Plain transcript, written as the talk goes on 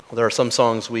Well, there are some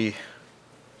songs we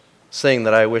sing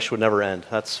that I wish would never end.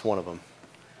 That's one of them.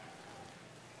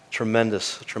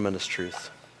 Tremendous, tremendous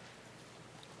truth.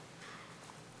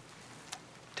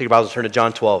 Take your Bibles and turn to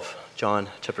John 12. John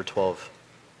chapter 12.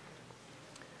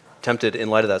 Tempted in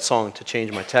light of that song to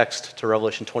change my text to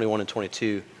Revelation 21 and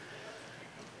 22,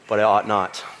 but I ought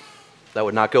not. That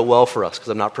would not go well for us because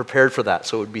I'm not prepared for that,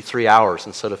 so it would be 3 hours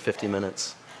instead of 50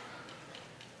 minutes.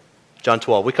 John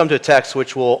 12. We come to a text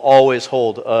which will always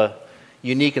hold a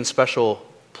unique and special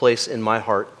place in my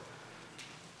heart.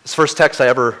 This first text I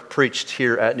ever preached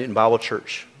here at Newton Bible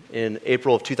Church in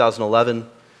April of 2011.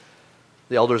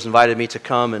 The elders invited me to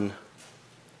come and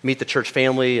meet the church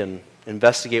family and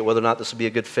investigate whether or not this would be a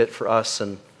good fit for us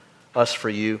and us for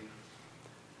you.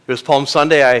 It was Palm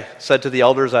Sunday. I said to the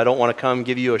elders, I don't want to come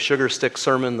give you a sugar stick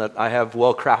sermon that I have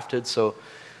well crafted, so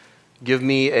give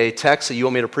me a text that you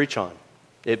want me to preach on.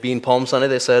 It being Palm Sunday,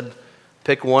 they said,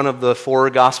 pick one of the 4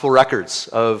 gospel records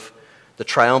of the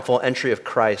triumphal entry of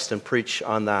Christ and preach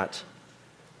on that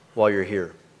while you're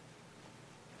here.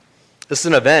 This is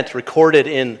an event recorded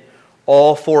in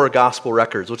all 4 gospel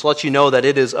records, which lets you know that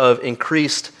it is of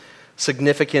increased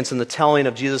significance in the telling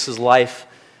of Jesus' life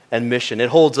and mission. It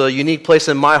holds a unique place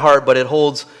in my heart, but it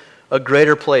holds a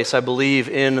greater place, I believe,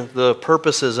 in the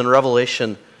purposes and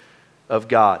revelation of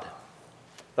God.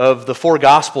 Of the 4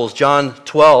 Gospels, John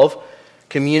 12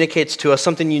 communicates to us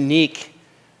something unique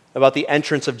about the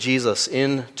entrance of Jesus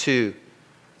into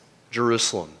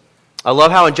Jerusalem. I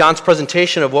love how in John's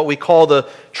presentation of what we call the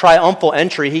triumphal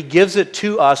entry, he gives it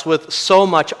to us with so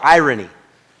much irony.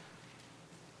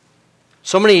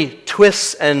 So many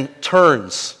twists and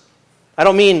turns. I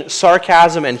don't mean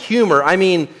sarcasm and humor. I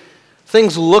mean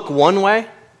things look one way.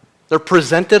 They're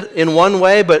presented in one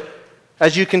way, but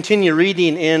as you continue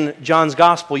reading in John's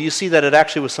gospel, you see that it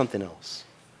actually was something else.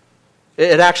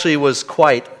 It actually was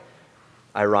quite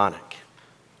ironic.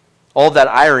 All of that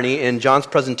irony in John's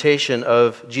presentation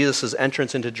of Jesus'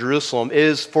 entrance into Jerusalem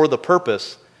is for the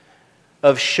purpose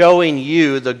of showing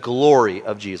you the glory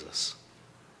of Jesus.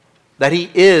 That he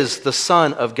is the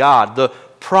Son of God, the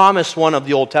promised one of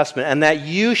the Old Testament, and that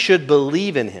you should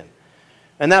believe in him.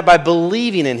 And that by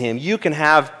believing in him, you can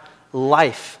have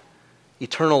life,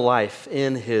 eternal life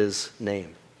in his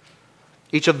name.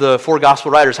 Each of the 4 gospel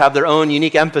writers have their own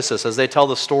unique emphasis as they tell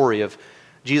the story of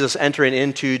Jesus entering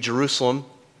into Jerusalem.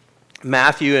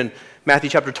 Matthew, in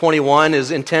Matthew chapter 21, is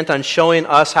intent on showing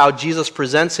us how Jesus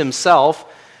presents himself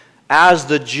as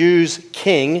the Jews'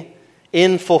 king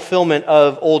in fulfillment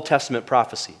of Old Testament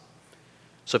prophecy.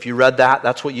 So if you read that,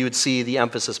 that's what you would see the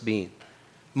emphasis being.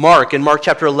 Mark, in Mark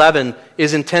chapter 11,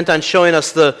 is intent on showing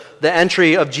us the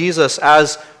entry of Jesus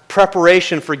as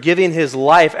preparation for giving his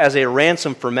life as a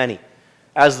ransom for many,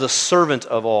 as the servant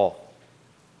of all.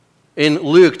 In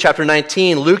Luke chapter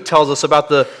 19, Luke tells us about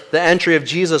the entry of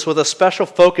Jesus with a special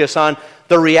focus on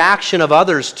the reaction of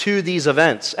others to these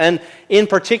events, and in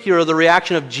particular, the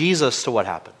reaction of Jesus to what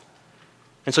happened.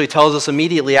 And so he tells us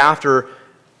immediately after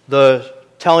the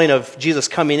telling of Jesus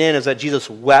coming in is that Jesus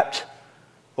wept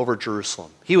over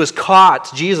Jerusalem.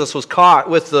 Jesus was caught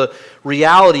with the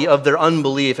reality of their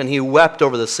unbelief, and he wept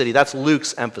over the city. That's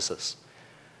Luke's emphasis.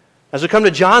 As we come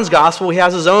to John's gospel, he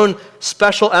has his own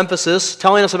special emphasis,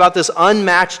 telling us about this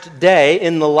unmatched day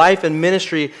in the life and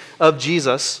ministry of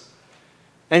Jesus.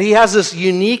 And he has this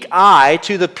unique eye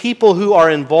to the people who are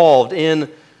involved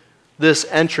in this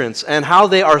entrance and how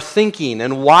they are thinking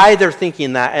and why they're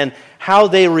thinking that and how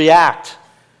they react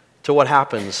to what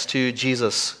happens to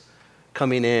Jesus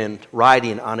coming in,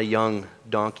 riding on a young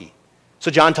donkey.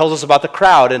 So John tells us about the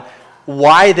crowd and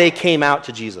why they came out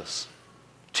to Jesus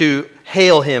to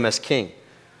hail him as king.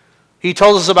 He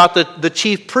tells us about the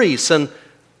chief priests and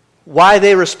why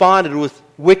they responded with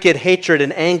wicked hatred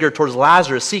and anger towards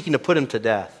Lazarus, seeking to put him to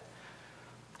death.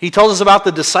 He tells us about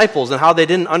the disciples and how they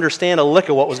didn't understand a lick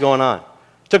of what was going on,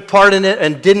 took part in it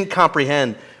and didn't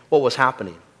comprehend what was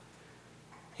happening.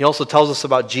 He also tells us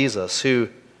about Jesus, who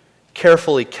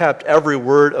carefully kept every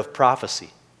word of prophecy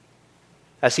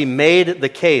as he made the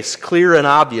case clear and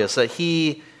obvious that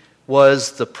he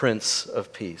was the Prince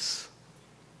of Peace.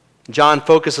 John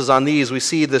focuses on these. We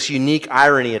see this unique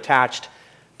irony attached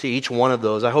to each one of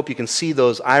those. I hope you can see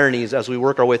those ironies as we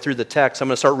work our way through the text. I'm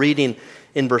going to start reading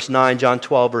in verse 9. John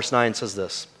 12, verse 9 says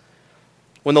this.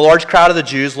 When the large crowd of the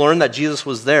Jews learned that Jesus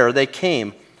was there, they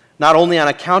came, not only on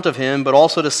account of him, but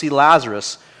also to see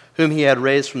Lazarus, whom he had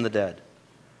raised from the dead.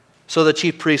 So the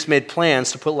chief priests made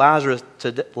plans to put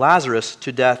Lazarus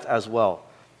to death as well,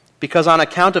 because on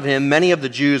account of him, many of the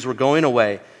Jews were going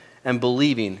away and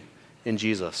believing in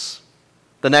Jesus.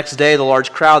 The next day, the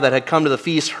large crowd that had come to the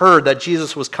feast heard that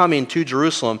Jesus was coming to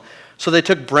Jerusalem. So they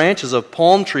took branches of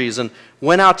palm trees and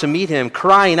went out to meet him,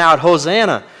 crying out,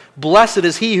 "Hosanna! Blessed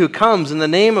is he who comes in the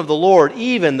name of the Lord,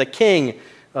 even the King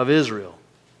of Israel."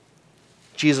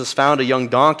 Jesus found a young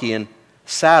donkey and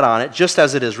sat on it, just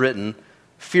as it is written,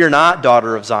 "Fear not,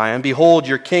 daughter of Zion. Behold,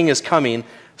 your king is coming,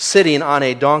 sitting on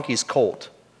a donkey's colt."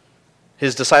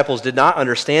 His disciples did not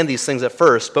understand these things at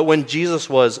first, but when Jesus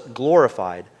was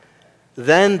glorified,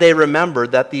 then they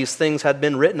remembered that these things had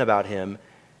been written about him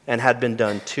and had been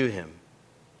done to him.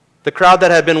 The crowd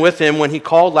that had been with him when he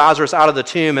called Lazarus out of the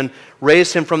tomb and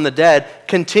raised him from the dead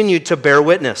continued to bear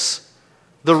witness.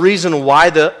 The reason why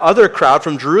the other crowd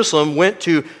from Jerusalem went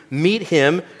to meet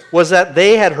him was that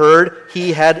they had heard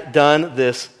he had done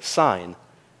this sign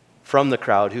from the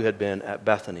crowd who had been at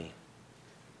Bethany.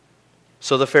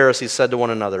 So the Pharisees said to one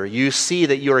another, "You see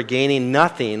that you are gaining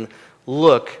nothing.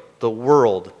 Look, the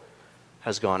world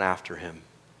has gone after him."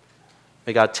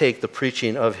 May God take the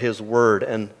preaching of his word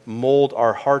and mold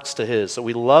our hearts to his, so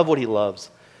we love what he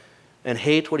loves and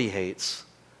hate what he hates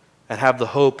and have the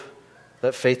hope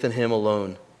that faith in him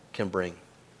alone can bring.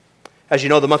 As you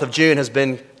know, the month of June has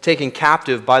been taken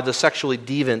captive by the sexually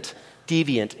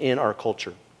deviant in our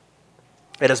culture.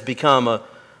 It has become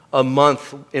a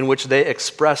month in which they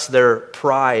express their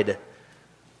pride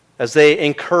as they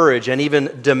encourage and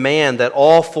even demand that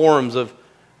all forms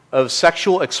of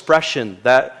sexual expression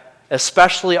that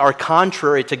especially are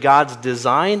contrary to God's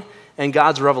design and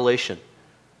God's revelation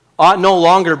ought no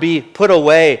longer be put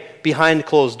away behind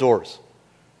closed doors.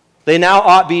 They now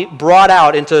ought be brought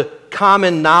out into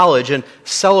common knowledge and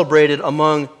celebrated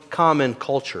among common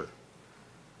culture.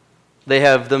 They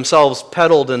have themselves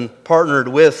peddled and partnered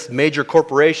with major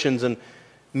corporations and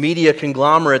media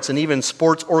conglomerates and even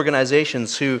sports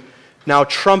organizations who now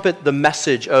trumpet the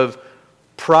message of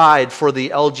pride for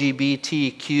the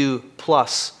LGBTQ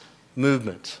plus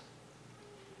movement.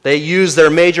 They use their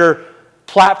major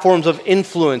platforms of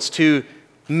influence to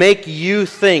make you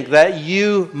think that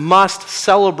you must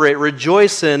celebrate,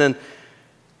 rejoice in, and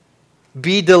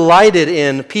be delighted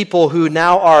in people who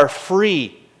now are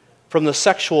free from the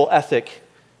sexual ethic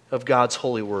of God's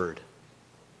holy word.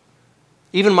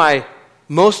 Even my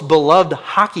most beloved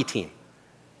hockey team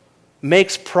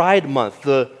makes Pride Month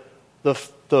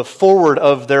the forward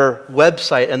of their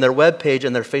website and their webpage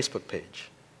and their Facebook page.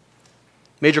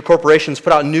 Major corporations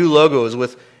put out new logos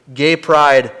with gay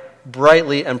pride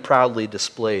brightly and proudly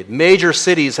displayed. Major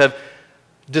cities have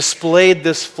displayed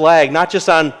this flag, not just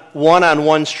on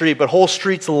one street, but whole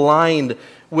streets lined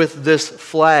with this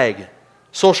flag.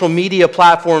 Social media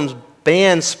platforms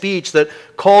ban speech that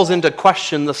calls into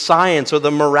question the science or the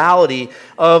morality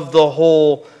of the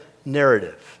whole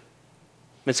narrative.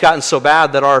 It's gotten so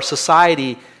bad that our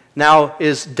society now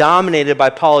is dominated by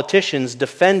politicians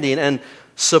defending and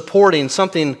supporting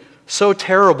something so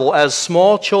terrible as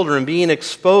small children being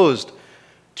exposed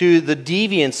to the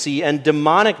deviancy and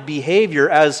demonic behavior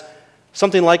as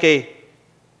something like a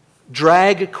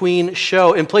drag queen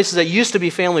show in places that used to be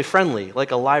family friendly,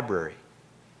 like a library.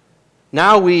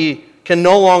 Now we can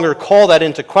no longer call that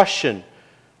into question,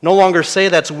 no longer say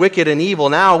that's wicked and evil.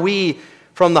 Now we,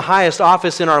 from the highest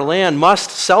office in our land,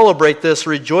 must celebrate this,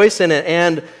 rejoice in it,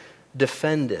 and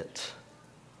defend it.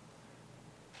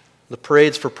 The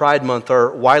parades for Pride Month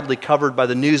are widely covered by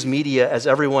the news media as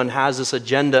everyone has this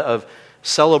agenda of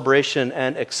celebration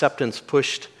and acceptance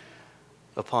pushed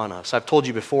upon us. I've told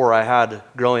you before, I had,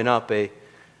 growing up, a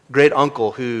great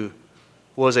uncle who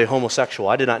was a homosexual.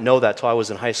 I did not know that till I was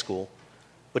in high school,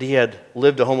 but he had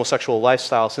lived a homosexual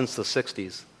lifestyle since the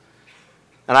 60s.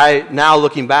 And I, now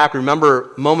looking back,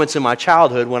 remember moments in my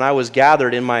childhood when I was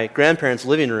gathered in my grandparents'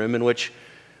 living room in which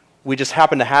we just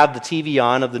happened to have the TV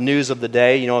on of the news of the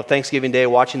day, you know, Thanksgiving Day,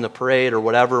 watching the parade or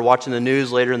whatever, watching the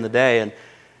news later in the day. And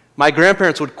my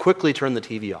grandparents would quickly turn the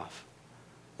TV off.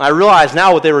 I realized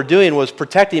now what they were doing was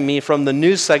protecting me from the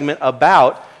news segment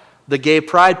about the gay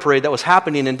pride parade that was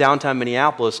happening in downtown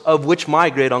Minneapolis, of which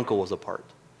my great uncle was a part.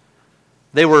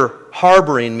 They were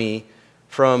harboring me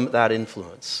from that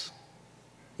influence.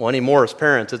 Well, anymore as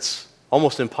parents, it's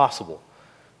almost impossible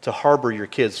to harbor your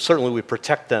kids. Certainly we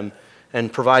protect them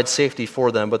and provide safety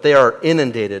for them, but they are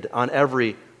inundated on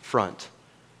every front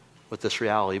with this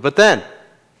reality. But then,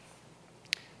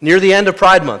 near the end of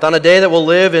Pride Month, on a day that will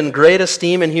live in great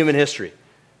esteem in human history,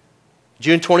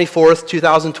 June 24th,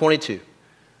 2022,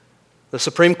 the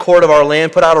Supreme Court of our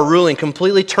land put out a ruling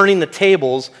completely turning the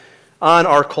tables on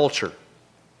our culture.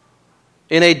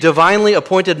 In a divinely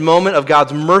appointed moment of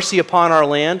God's mercy upon our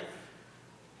land,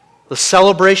 the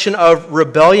celebration of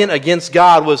rebellion against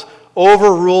God was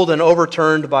overruled and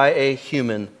overturned by a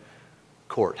human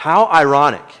court. How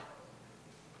ironic.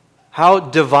 How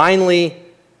divinely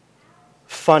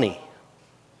funny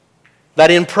that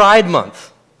in Pride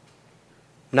Month,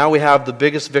 now we have the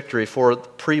biggest victory for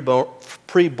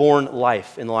preborn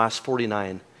life in the last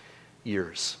 49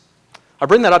 years. I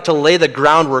bring that up to lay the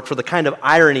groundwork for the kind of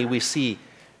irony we see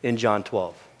in John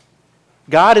 12.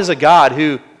 God is a God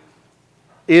who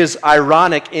is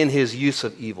ironic in his use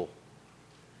of evil,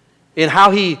 in how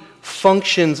he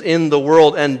functions in the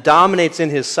world and dominates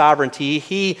in his sovereignty.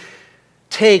 He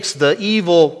takes the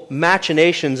evil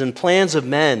machinations and plans of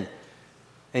men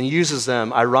and uses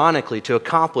them, ironically, to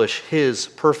accomplish his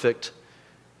perfect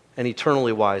and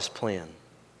eternally wise plan.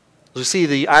 As we see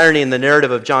the irony in the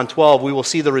narrative of John 12, we will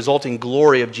see the resulting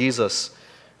glory of Jesus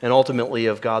and ultimately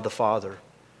of God the Father,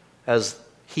 as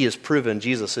he is proven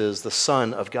Jesus is the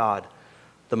Son of God,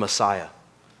 the Messiah.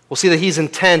 We'll see that he's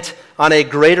intent on a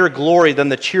greater glory than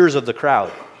the cheers of the crowd.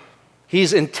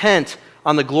 He's intent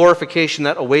on the glorification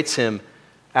that awaits him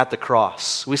at the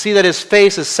cross. We see that his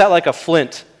face is set like a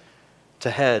flint to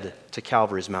head to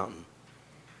Calvary's mountain.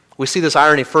 We see this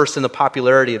irony first in the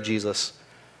popularity of Jesus.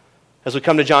 As we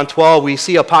come to John 12, we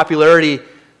see a popularity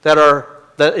that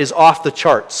is off the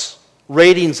charts,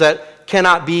 ratings that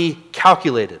cannot be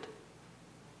calculated.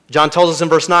 John tells us in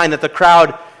verse 9 that the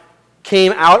crowd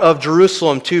came out of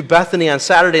Jerusalem to Bethany on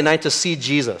Saturday night to see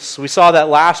Jesus. We saw that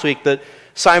last week, that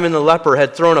Simon the leper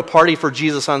had thrown a party for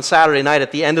Jesus on Saturday night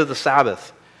at the end of the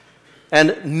Sabbath.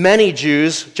 And many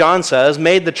Jews, John says,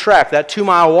 made the trek, that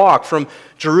 2-mile walk from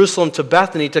Jerusalem to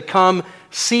Bethany to come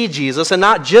see Jesus, and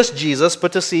not just Jesus,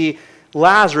 but to see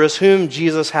Lazarus, whom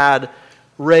Jesus had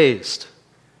raised.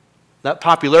 That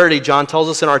popularity, John tells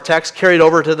us in our text, carried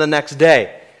over to the next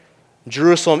day.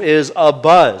 Jerusalem is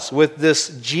abuzz with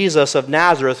this Jesus of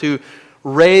Nazareth who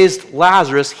raised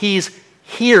Lazarus. He's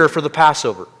here for the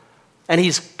Passover, and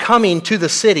he's coming to the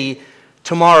city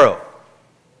tomorrow.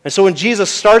 And so when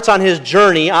Jesus starts on his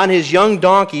journey on his young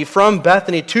donkey from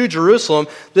Bethany to Jerusalem,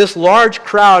 this large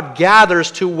crowd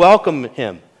gathers to welcome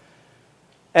him.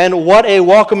 And what a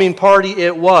welcoming party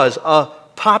it was, a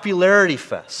popularity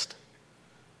fest.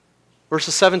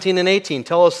 Verses 17 and 18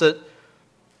 tell us that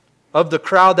of the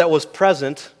crowd that was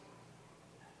present,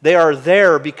 they are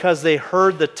there because they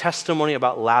heard the testimony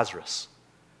about Lazarus.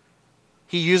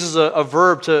 He uses a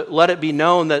verb to let it be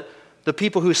known that the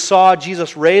people who saw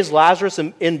Jesus raise Lazarus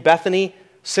in Bethany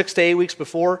 6 to 8 weeks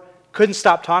before couldn't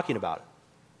stop talking about it.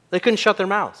 They couldn't shut their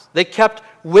mouths. They kept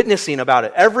witnessing about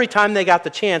it. Every time they got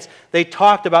the chance, they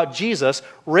talked about Jesus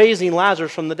raising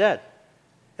Lazarus from the dead.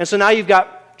 And so now you've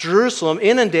got Jerusalem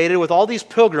inundated with all these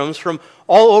pilgrims from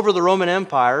all over the Roman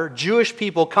Empire, Jewish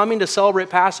people coming to celebrate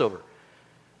Passover.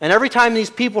 And every time these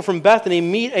people from Bethany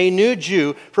meet a new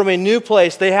Jew from a new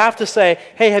place, they have to say,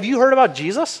 "Hey, have you heard about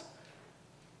Jesus?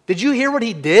 Did you hear what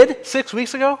he did 6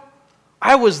 weeks ago?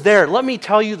 I was there. Let me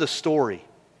tell you the story."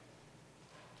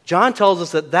 John tells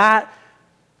us that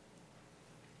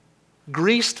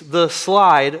greased the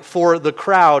slide for the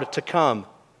crowd to come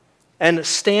and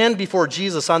stand before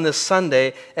Jesus on this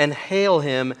Sunday and hail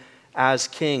him as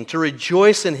king, to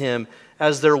rejoice in him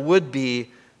as their would-be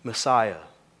Messiah.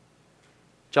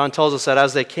 John tells us that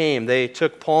as they came, they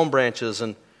took palm branches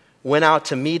and went out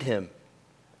to meet him.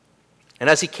 And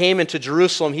as he came into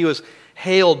Jerusalem, he was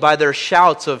hailed by their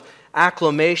shouts of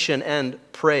acclamation and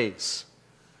praise.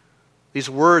 These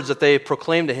words that they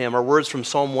proclaimed to him are words from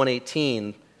Psalm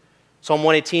 118. Psalm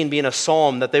 118 being a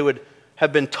psalm that they would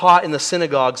have been taught in the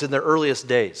synagogues in their earliest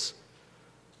days.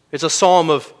 It's a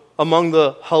psalm among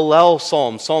the Hallel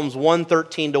psalms, Psalms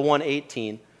 113 to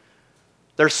 118.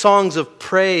 They're songs of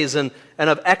praise and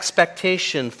of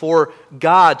expectation for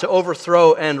God to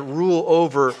overthrow and rule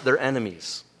over their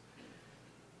enemies.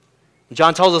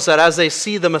 John tells us that as they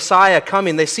see the Messiah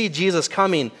coming, they see Jesus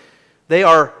coming, they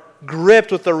are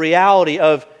gripped with the reality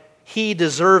of he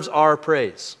deserves our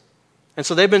praise. And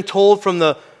so they've been told from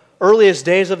the earliest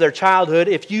days of their childhood,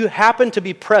 if you happen to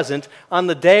be present on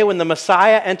the day when the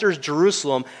Messiah enters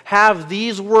Jerusalem, have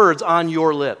these words on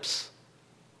your lips.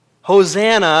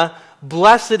 Hosanna,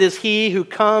 blessed is he who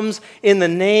comes in the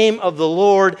name of the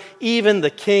Lord, even the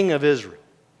King of Israel.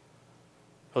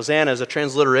 Hosanna is a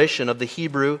transliteration of the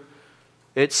Hebrew.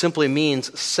 It simply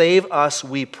means, save us,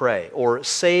 we pray, or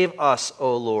save us,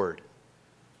 O Lord.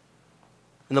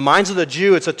 In the minds of the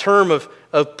Jew, it's a term of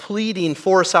pleading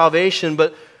for salvation,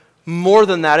 but more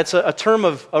than that, it's a term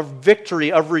of victory,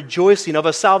 of rejoicing, of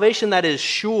a salvation that is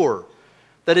sure,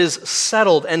 that is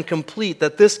settled and complete,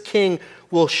 that this king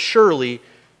will surely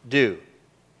do.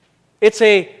 It's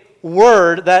a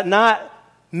word that not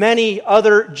many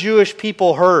other Jewish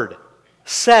people heard,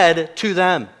 said to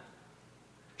them.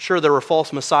 Sure, there were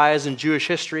false messiahs in Jewish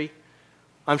history.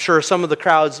 I'm sure some of the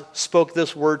crowds spoke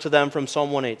this word to them from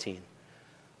Psalm 118.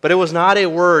 But it was not a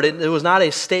word, it was not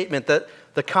a statement that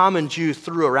the common Jew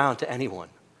threw around to anyone.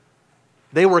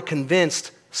 They were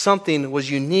convinced something was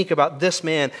unique about this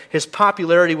man. His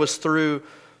popularity was through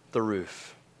the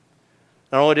roof.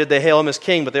 Not only did they hail him as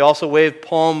king, but they also waved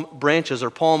palm branches or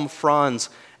palm fronds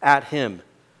at him.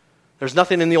 There's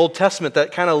nothing in the Old Testament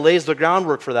that kind of lays the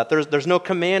groundwork for that. There's no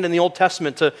command in the Old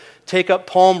Testament to take up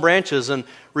palm branches and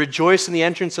rejoice in the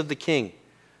entrance of the king.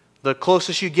 The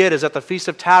closest you get is at the Feast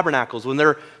of Tabernacles, when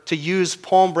they're to use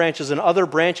palm branches and other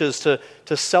branches to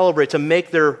celebrate, to make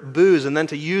their booths, and then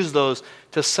to use those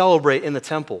to celebrate in the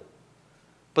temple.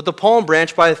 But the palm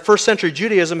branch, by first century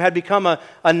Judaism, had become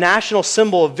a national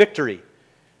symbol of victory.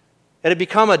 It had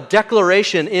become a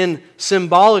declaration in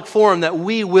symbolic form that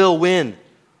we will win.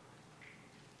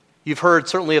 You've heard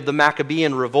certainly of the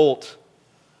Maccabean revolt.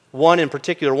 One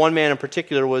man in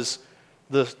particular was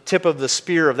the tip of the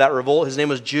spear of that revolt. His name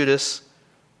was Judas.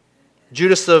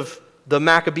 Judas of the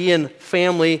Maccabean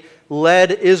family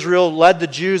led the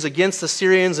Jews against the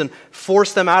Syrians and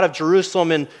forced them out of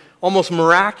Jerusalem in almost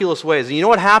miraculous ways. And you know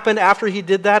what happened after he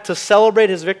did that to celebrate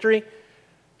his victory?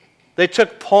 They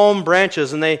took palm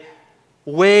branches and they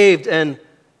waved and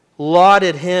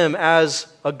lauded him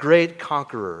as a great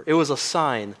conqueror. It was a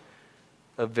sign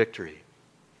of victory.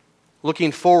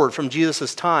 Looking forward from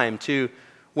Jesus' time to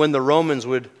when the Romans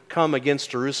would come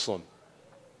against Jerusalem.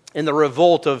 In the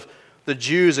revolt of the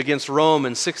Jews against Rome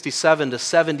in 67 to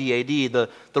 70 AD,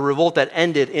 the revolt that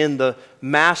ended in the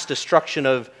mass destruction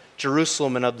of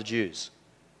Jerusalem and of the Jews.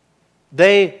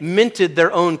 They minted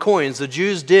their own coins, the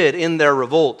Jews did in their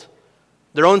revolt.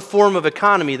 Their own form of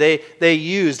economy they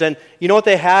used. And you know what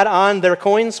they had on their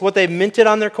coins? What they minted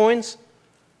on their coins?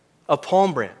 A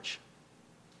palm branch.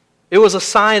 It was a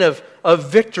sign of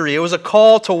victory. It was a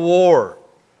call to war.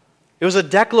 It was a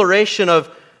declaration of,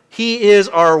 he is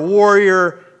our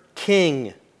warrior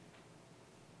king.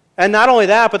 And not only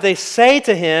that, but they say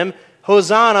to him,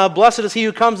 Hosanna, blessed is he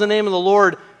who comes in the name of the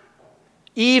Lord,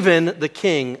 even the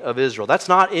King of Israel. That's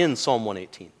not in Psalm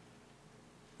 118.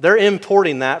 They're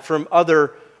importing that from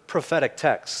other prophetic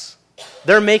texts.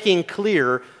 They're making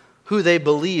clear who they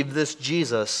believe this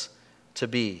Jesus to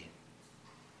be.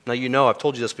 Now, you know, I've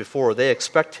told you this before, they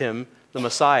expect him, the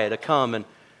Messiah, to come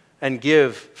and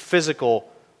give physical,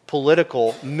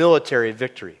 political, military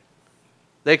victory.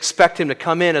 They expect him to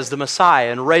come in as the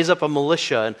Messiah and raise up a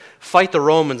militia and fight the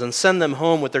Romans and send them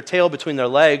home with their tail between their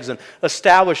legs and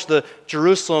establish the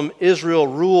Israel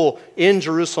rule in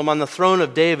Jerusalem on the throne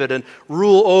of David and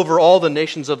rule over all the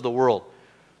nations of the world.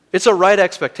 It's a right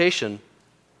expectation,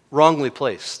 wrongly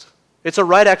placed. It's a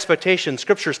right expectation.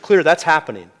 Scripture is clear that's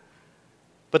happening.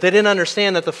 But they didn't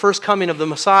understand that the first coming of the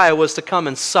Messiah was to come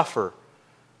and suffer,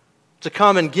 to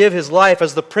come and give his life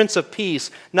as the Prince of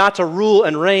Peace, not to rule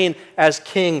and reign as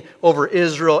king over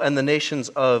Israel and the nations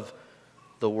of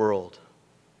the world.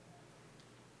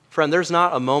 Friend, there's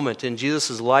not a moment in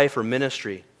Jesus' life or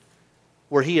ministry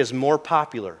where he is more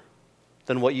popular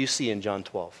than what you see in John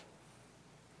 12.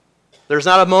 There's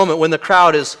not a moment when the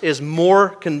crowd is more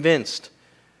convinced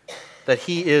that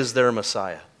he is their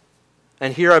Messiah.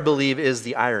 And here I believe is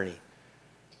the irony.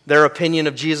 Their opinion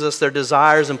of Jesus, their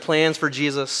desires and plans for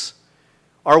Jesus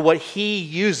are what he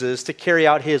uses to carry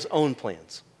out his own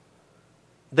plans.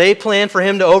 They plan for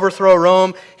him to overthrow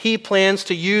Rome. He plans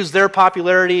to use their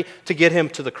popularity to get him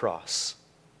to the cross.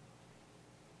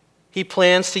 He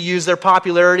plans to use their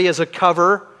popularity as a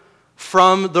cover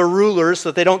from the rulers so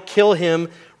that they don't kill him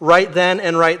right then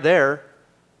and right there.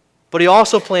 But he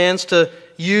also plans to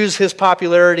use his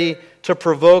popularity to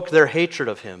provoke their hatred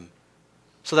of him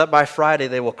so that by Friday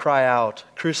they will cry out,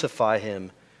 "Crucify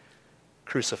him,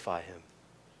 crucify him."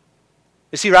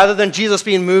 You see, rather than Jesus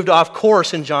being moved off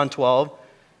course in John 12,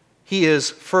 he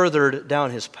is furthered down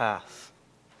his path.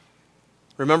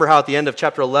 Remember how at the end of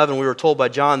chapter 11 we were told by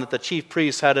John that the chief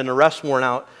priests had an arrest warrant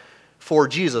out for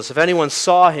Jesus. If anyone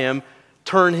saw him,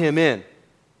 turn him in.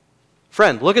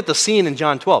 Friend, look at the scene in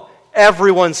John 12.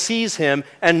 Everyone sees him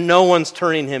and no one's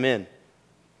turning him in.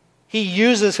 He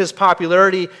uses his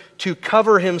popularity to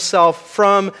cover himself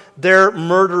from their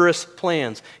murderous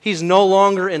plans. He's no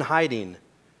longer in hiding.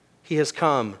 He has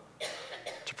come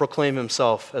to proclaim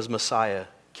himself as Messiah,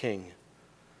 King.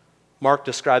 Mark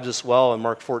describes this well in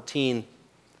Mark 14,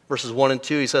 verses 1 and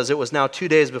 2. He says, "It was now 2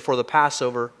 days before the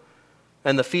Passover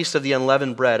and the feast of the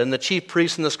unleavened bread. And the chief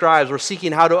priests and the scribes were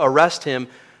seeking how to arrest him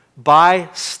by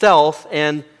stealth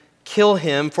and kill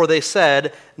him, for they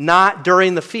said, 'Not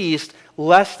during the feast,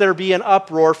 lest there be an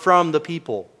uproar from the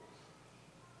people.'"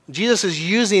 Jesus is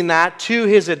using that to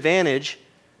his advantage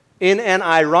in an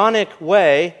ironic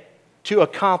way to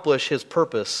accomplish his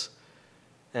purpose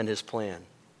and his plan.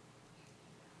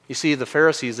 You see, the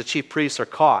Pharisees, the chief priests, are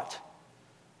caught.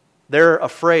 They're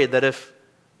afraid that if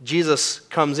Jesus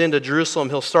comes into Jerusalem,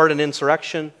 he'll start an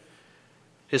insurrection.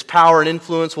 His power and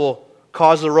influence will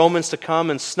cause the Romans to come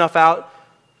and snuff out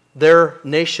their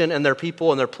nation and their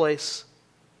people and their place.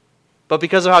 But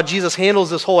because of how Jesus handles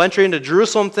this whole entry into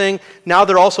Jerusalem thing, now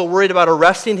they're also worried about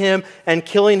arresting him and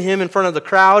killing him in front of the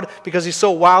crowd because he's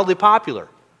so wildly popular.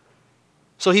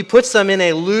 So he puts them in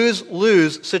a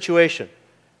lose-lose situation.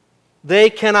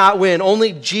 They cannot win.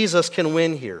 Only Jesus can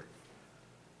win here.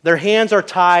 Their hands are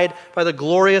tied by the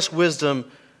glorious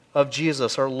wisdom of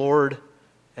Jesus, our Lord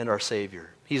and our Savior.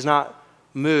 He's not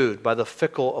moved by the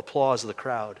fickle applause of the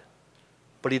crowd,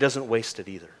 but he doesn't waste it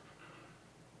either.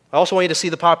 I also want you to see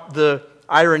the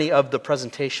irony of the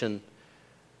presentation.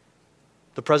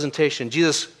 The presentation.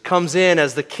 Jesus comes in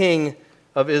as the King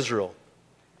of Israel.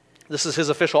 This is his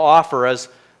official offer as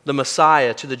the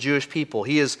Messiah to the Jewish people.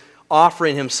 He is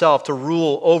offering himself to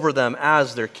rule over them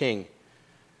as their king.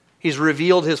 He's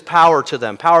revealed his power to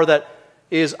them, power that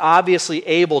is obviously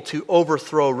able to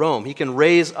overthrow Rome. He can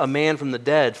raise a man from the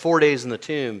dead 4 days in the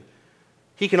tomb.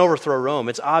 He can overthrow Rome.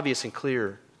 It's obvious and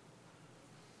clear.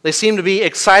 They seem to be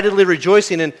excitedly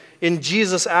rejoicing in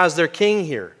Jesus as their king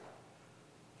here.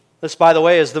 This, by the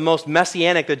way, is the most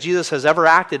messianic that Jesus has ever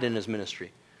acted in his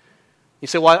ministry. You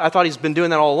say, well, I thought he's been doing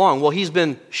that all along. Well, he's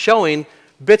been showing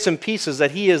bits and pieces that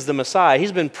he is the Messiah.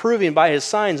 He's been proving by his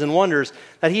signs and wonders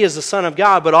that he is the Son of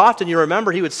God. But often, you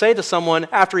remember, he would say to someone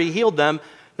after he healed them,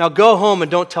 now go home and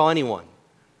don't tell anyone.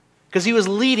 Because he was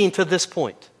leading to this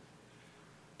point.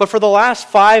 But for the last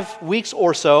 5 weeks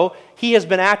or so, he has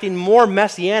been acting more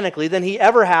messianically than he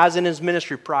ever has in his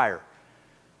ministry prior.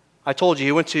 I told you,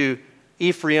 he went to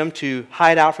Ephraim to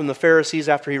hide out from the Pharisees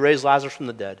after he raised Lazarus from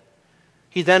the dead.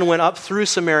 He then went up through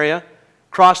Samaria,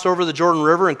 crossed over the Jordan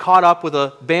River, and caught up with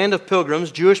a band of pilgrims,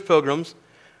 Jewish pilgrims,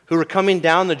 who were coming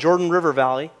down the Jordan River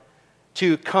Valley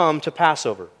to come to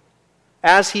Passover.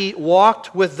 As he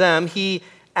walked with them, he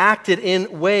acted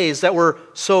in ways that were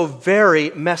so very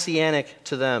messianic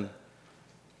to them.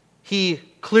 He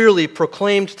clearly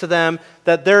proclaimed to them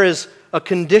that there is a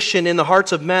condition in the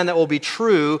hearts of men that will be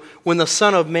true when the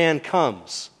Son of Man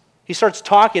comes. He starts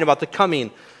talking about the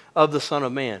coming of the Son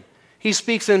of Man. He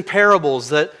speaks in parables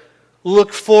that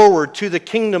look forward to the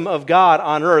kingdom of God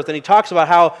on earth, and he talks about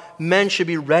how men should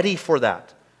be ready for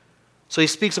that. So he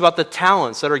speaks about the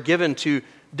talents that are given to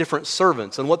different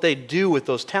servants and what they do with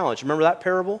those talents. Remember that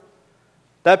parable?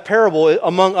 That parable,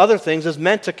 among other things, is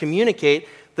meant to communicate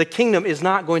the kingdom is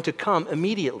not going to come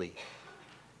immediately.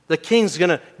 The king's going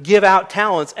to give out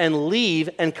talents and leave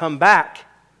and come back.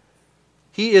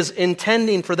 He is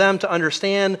intending for them to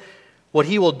understand what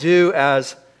he will do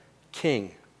as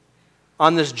king.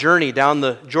 On this journey down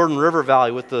the Jordan River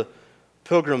Valley with the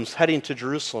pilgrims heading to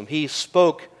Jerusalem, he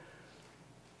spoke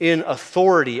in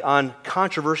authority on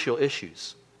controversial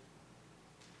issues.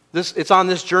 It's on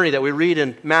this journey that we read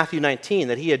in Matthew 19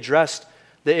 that he addressed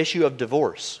the issue of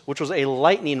divorce, which was a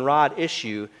lightning rod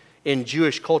issue in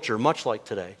Jewish culture, much like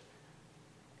today,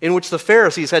 in which the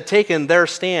Pharisees had taken their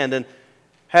stand and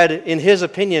had, in his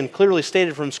opinion, clearly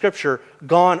stated from Scripture,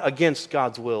 gone against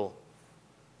God's will.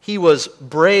 He was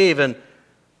brave and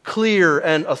clear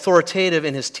and authoritative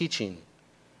in his teaching.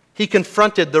 He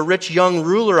confronted the rich young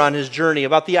ruler on his journey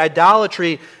about the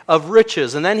idolatry of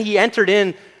riches, and then he entered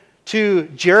into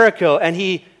Jericho and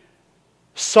he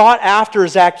sought after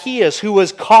Zacchaeus, who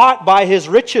was caught by his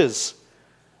riches,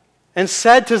 and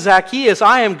said to Zacchaeus,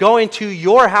 I am going to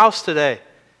your house today.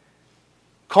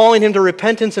 Calling him to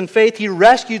repentance and faith, he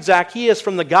rescued Zacchaeus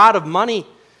from the god of money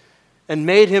and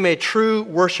made him a true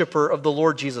worshiper of the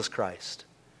Lord Jesus Christ.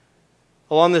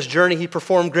 Along this journey, he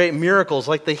performed great miracles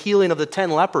like the healing of the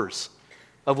 10 lepers,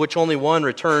 of which only one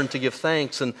returned to give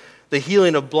thanks, and the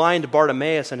healing of blind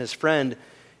Bartimaeus and his friend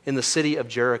in the city of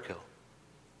Jericho.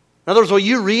 In other words, what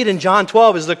you read in John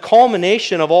 12 is the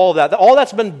culmination of all of that. All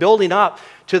that's been building up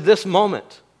to this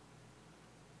moment.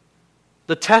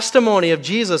 The testimony of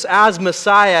Jesus as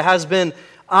Messiah has been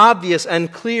obvious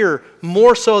and clear,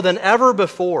 more so than ever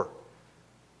before.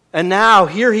 And now,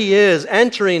 here he is,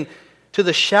 entering to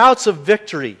the shouts of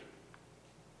victory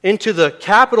into the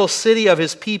capital city of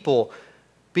his people,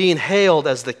 being hailed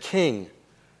as the King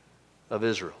of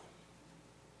Israel.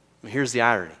 And here's the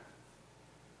irony.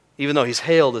 Even though he's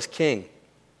hailed as king,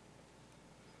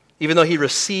 even though he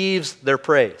receives their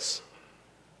praise,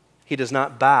 he does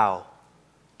not bow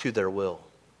to their will.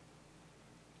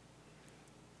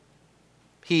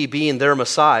 He, being their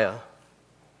Messiah,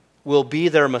 will be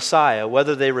their Messiah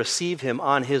whether they receive him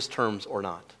on his terms or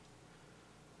not.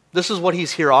 This is what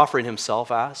he's here offering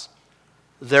himself as,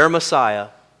 their Messiah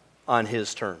on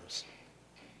his terms.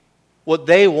 What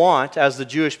they want as the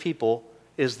Jewish people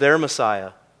is their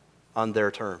Messiah on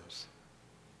their terms.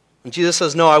 And Jesus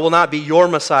says, no, I will not be your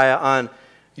Messiah on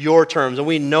your terms. And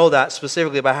we know that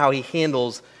specifically by how he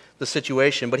handles the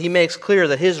situation. But he makes clear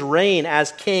that his reign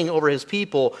as king over his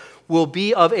people will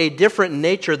be of a different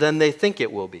nature than they think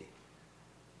it will be.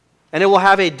 And it will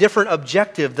have a different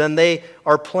objective than they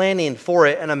are planning for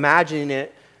it and imagining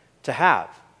it to have.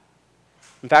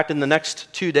 In fact, in the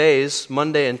next 2 days,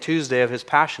 Monday and Tuesday of his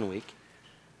Passion Week,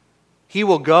 he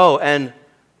will go and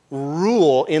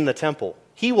rule in the temple.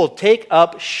 He will take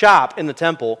up shop in the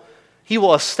temple. He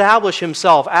will establish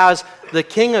himself as the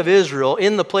king of Israel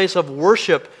in the place of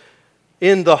worship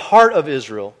in the heart of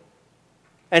Israel.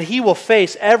 And he will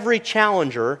face every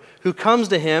challenger who comes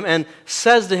to him and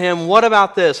says to him, what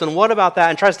about this and what about that?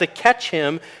 And tries to catch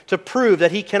him to prove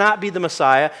that he cannot be the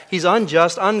Messiah. He's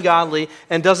unjust, ungodly,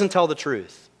 and doesn't tell the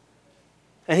truth.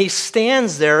 And he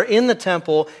stands there in the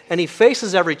temple and he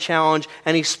faces every challenge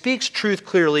and he speaks truth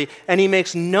clearly and he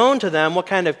makes known to them what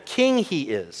kind of king he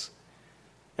is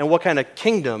and what kind of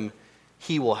kingdom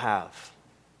he will have.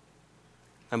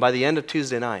 And by the end of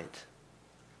Tuesday night,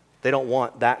 they don't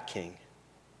want that king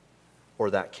or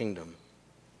that kingdom.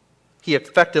 He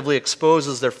effectively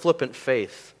exposes their flippant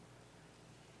faith.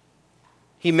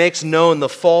 He makes known the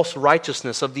false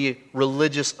righteousness of the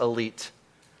religious elite.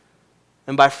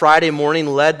 And by Friday morning,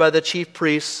 led by the chief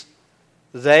priests,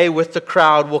 they with the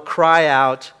crowd will cry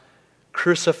out,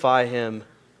 "Crucify him,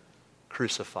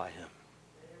 crucify him."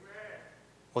 Amen.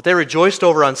 What they rejoiced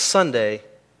over on Sunday,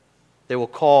 they will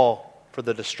call for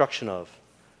the destruction of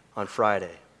on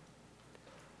Friday.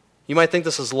 You might think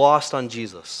this is lost on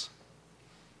Jesus,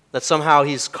 that somehow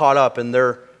he's caught up in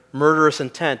their murderous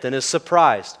intent and is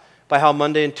surprised by how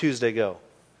Monday and Tuesday go.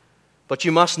 But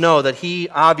you must know that he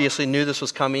obviously knew this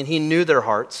was coming. He knew their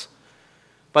hearts.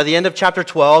 By the end of chapter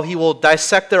 12, he will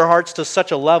dissect their hearts to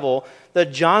such a level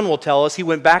that John will tell us he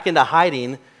went back into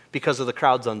hiding because of the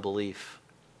crowd's unbelief.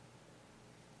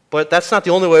 But that's not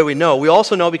the only way we know. We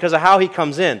also know because of how he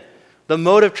comes in. The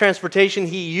mode of transportation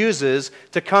he uses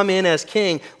to come in as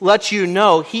king lets you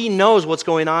know he knows what's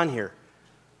going on here.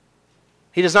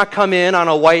 He does not come in on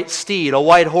a white steed, a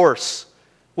white horse,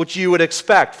 which you would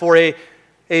expect for a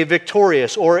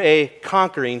victorious or a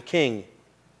conquering king.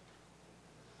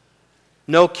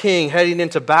 No king heading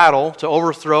into battle to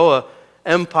overthrow an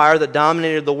empire that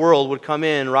dominated the world would come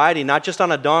in riding not just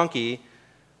on a donkey,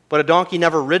 but a donkey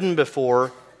never ridden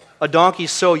before, a donkey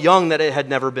so young that it had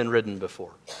never been ridden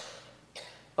before.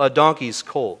 A donkey's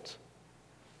colt,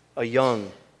 a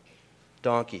young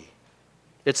donkey.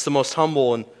 It's the most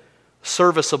humble and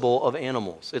serviceable of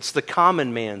animals. It's the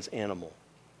common man's animal.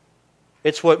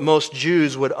 It's what most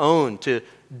Jews would own to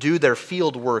do their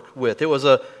field work with. It was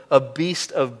a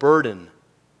beast of burden.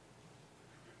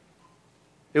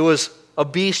 It was a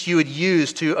beast you would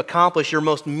use to accomplish your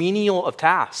most menial of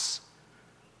tasks.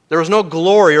 There was no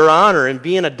glory or honor in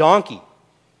being a donkey.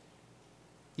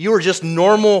 You were just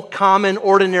normal, common,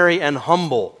 ordinary, and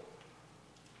humble.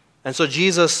 And so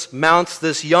Jesus mounts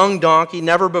this young donkey,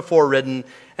 never before ridden,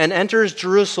 and enters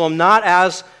Jerusalem not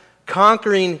as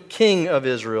conquering king of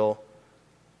Israel,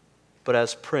 but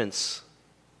as Prince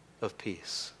of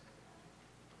Peace.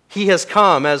 He has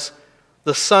come as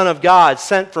the Son of God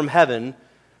sent from heaven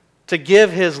to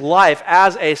give his life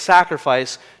as a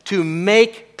sacrifice to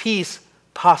make peace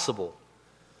possible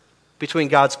between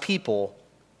God's people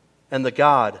and the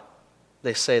God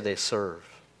they say they serve.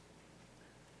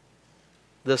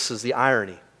 This is the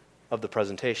irony of the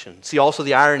presentation. See also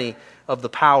the irony of the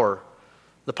power.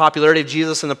 The popularity of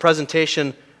Jesus in the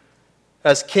presentation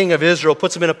as King of Israel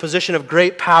puts him in a position of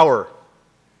great power.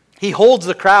 He holds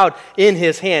the crowd in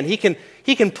his hand. He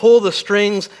can pull the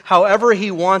strings however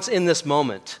he wants in this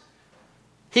moment.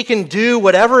 He can do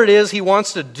whatever it is he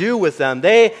wants to do with them.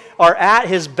 They are at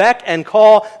his beck and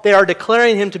call. They are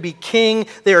declaring him to be king.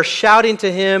 They are shouting to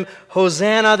him,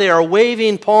 Hosanna. They are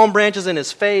waving palm branches in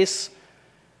his face.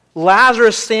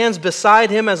 Lazarus stands beside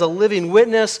him as a living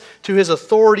witness to his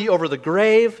authority over the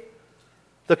grave.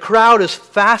 The crowd is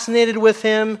fascinated with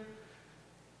him.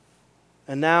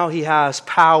 And now he has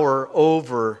power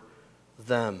over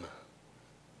them.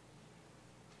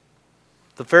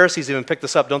 The Pharisees even pick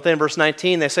this up, don't they? In verse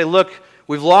 19, they say, look,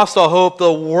 we've lost all hope.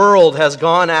 The world has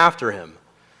gone after him.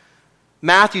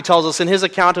 Matthew tells us in his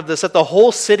account of this that the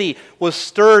whole city was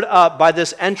stirred up by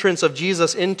this entrance of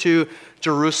Jesus into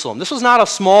Jerusalem. This was not a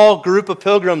small group of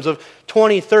pilgrims of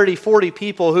 20, 30, 40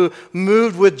 people who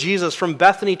moved with Jesus from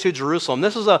Bethany to Jerusalem.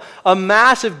 This was a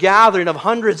massive gathering of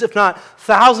hundreds, if not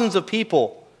thousands of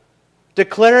people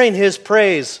declaring his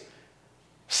praise,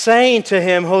 saying to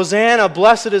him, Hosanna,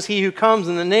 blessed is he who comes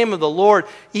in the name of the Lord,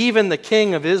 even the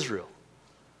King of Israel.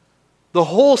 The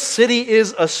whole city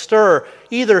is astir,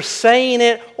 either saying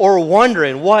it or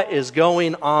wondering what is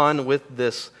going on with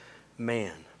this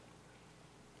man.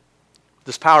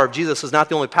 This power of Jesus is not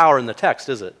the only power in the text,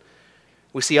 is it?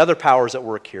 We see other powers at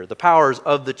work here. The powers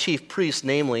of the chief priests,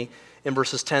 namely, in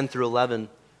verses 10 through 11.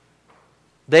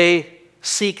 They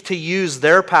seek to use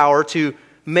their power to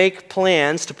make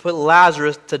plans to put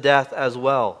Lazarus to death as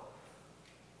well.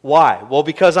 Why? Well,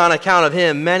 because on account of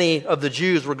him, many of the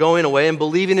Jews were going away and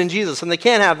believing in Jesus, and they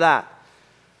can't have that.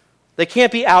 They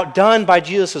can't be outdone by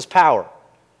Jesus' power.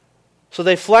 So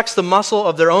they flex the muscle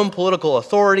of their own political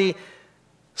authority,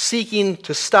 seeking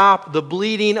to stop the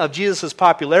bleeding of Jesus'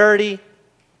 popularity,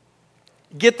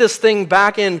 get this thing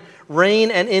back in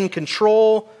reign and in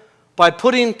control by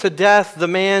putting to death the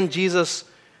man Jesus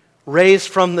raised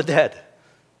from the dead.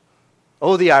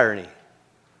 Oh, the irony.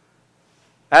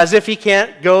 As if he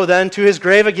can't go then to his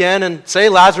grave again and say,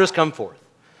 Lazarus, come forth.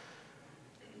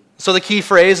 So the key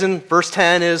phrase in verse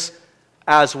 10 is,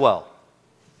 as well.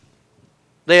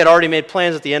 They had already made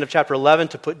plans at the end of chapter 11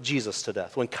 to put Jesus to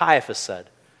death, when Caiaphas said,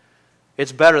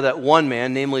 it's better that one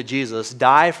man, namely Jesus,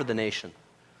 die for the nation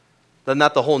than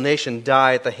that the whole nation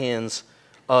die at the hands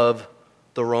of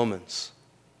the Romans.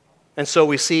 And so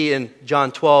we see in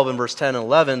John 12 and verse 10 and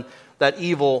 11 that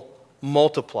evil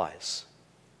multiplies.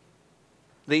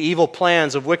 The evil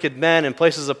plans of wicked men in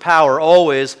places of power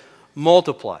always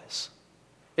multiplies.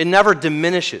 It never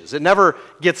diminishes. It never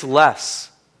gets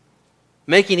less.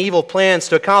 Making evil plans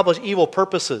to accomplish evil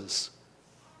purposes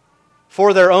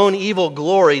for their own evil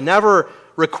glory never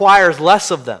requires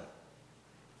less of them.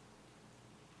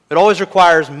 It always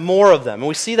requires more of them. And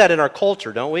we see that in our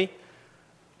culture, don't we?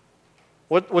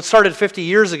 What started 50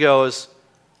 years ago is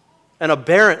an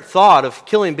aberrant thought of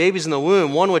killing babies in the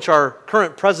womb, one which our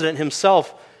current president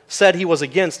himself said he was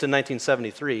against in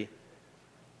 1973,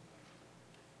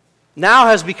 now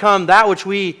has become that which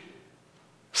we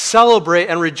celebrate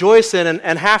and rejoice in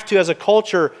and have to, as a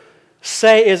culture,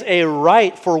 say is a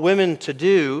right for women to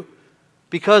do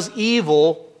because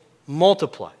evil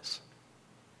multiplies.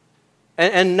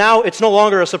 And now it's no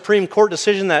longer a Supreme Court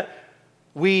decision that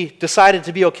we decided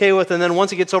to be okay with, and then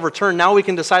once it gets overturned, now we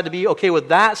can decide to be okay with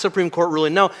that Supreme Court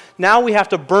ruling. No, now we have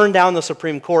to burn down the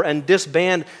Supreme Court and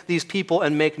disband these people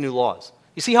and make new laws.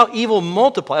 You see how evil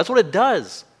multiplies? That's what it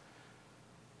does.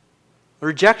 The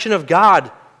rejection of God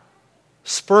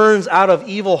spurns out of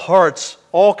evil hearts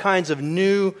all kinds of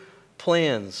new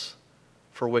plans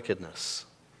for wickedness.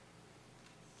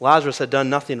 Lazarus had done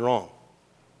nothing wrong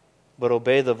but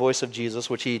obey the voice of Jesus,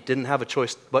 which he didn't have a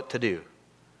choice but to do.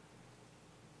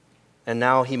 And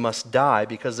now he must die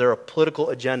because their political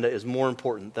agenda is more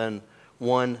important than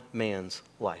one man's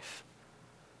life.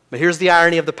 But here's the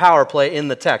irony of the power play in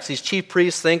the text. These chief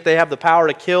priests think they have the power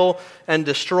to kill and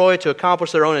destroy to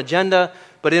accomplish their own agenda,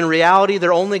 but in reality,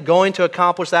 they're only going to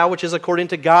accomplish that which is according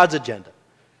to God's agenda.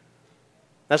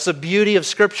 That's the beauty of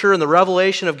Scripture and the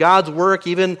revelation of God's work,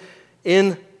 even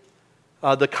in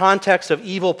the context of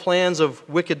evil plans of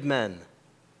wicked men.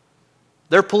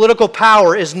 Their political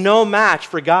power is no match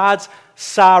for God's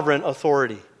sovereign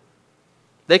authority.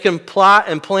 They can plot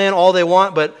and plan all they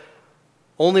want, but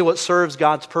only what serves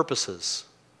God's purposes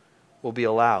will be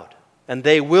allowed. And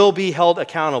they will be held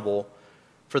accountable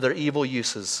for their evil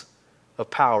uses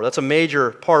of power. That's a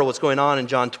major part of what's going on in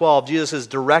John 12. Jesus is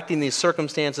directing these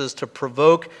circumstances to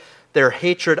provoke their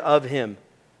hatred of him.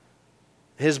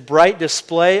 His bright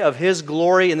display of his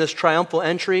glory in this triumphal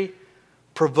entry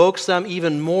provokes them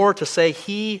even more to say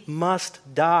he must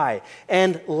die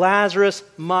and Lazarus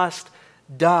must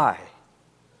die.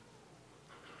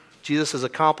 Jesus is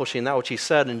accomplishing that which he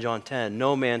said in John 10,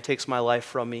 "No man takes my life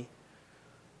from me,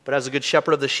 but as a good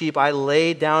shepherd of the sheep, I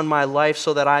lay down my life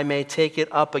so that I may take it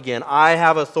up again." I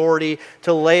have authority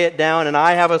to lay it down and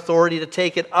I have authority to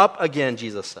take it up again,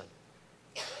 Jesus said.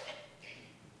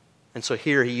 And so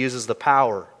here he uses the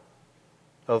power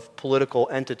of political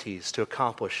entities to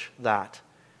accomplish that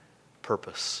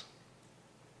purpose.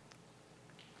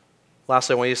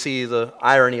 Lastly, I want you to see the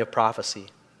irony of prophecy.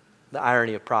 The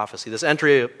irony of prophecy. This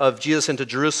entry of Jesus into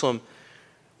Jerusalem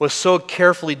was so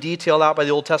carefully detailed out by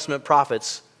the Old Testament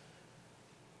prophets.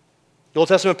 The Old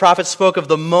Testament prophets spoke of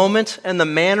the moment and the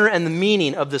manner and the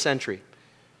meaning of this entry.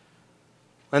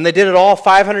 And they did it all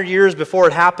 500 years before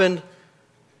it happened,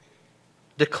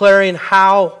 declaring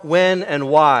how, when, and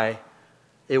why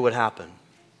it would happen.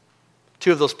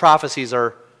 Two of those prophecies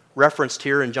are referenced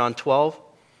here in John 12.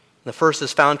 The first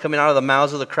is found coming out of the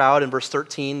mouths of the crowd in verse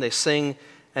 13. They sing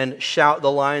and shout the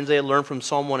lines they had learned from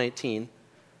Psalm 118.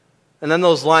 And then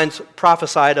those lines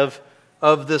prophesied of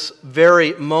of this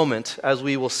very moment, as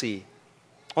we will see.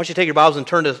 I want you to take your Bibles and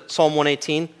turn to Psalm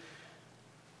 118.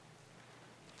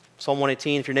 Psalm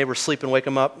 118, if your neighbor's sleeping, wake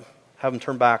them up. Have them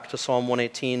turn back to Psalm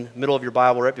 118, middle of your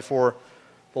Bible, right before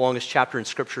the longest chapter in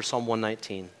Scripture, Psalm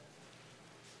 119.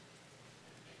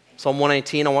 Psalm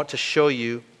 118, I want to show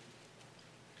you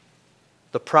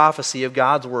the prophecy of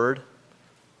God's Word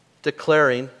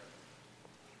declaring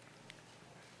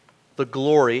the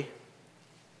glory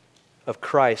of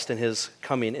Christ and His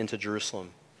coming into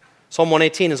Jerusalem. Psalm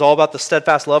 118 is all about the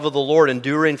steadfast love of the Lord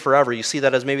enduring forever. You see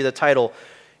that as maybe the title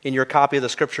in your copy of the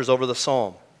Scriptures over the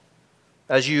Psalm.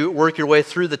 As you work your way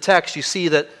through the text, you see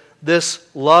that this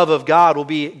love of God will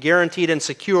be guaranteed and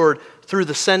secured through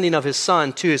the sending of His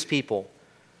Son to His people.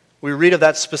 We read of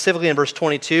that specifically in verse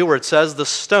 22, where it says, "The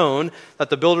stone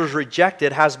that the builders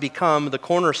rejected has become the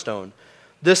cornerstone.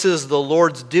 This is the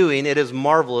Lord's doing. It is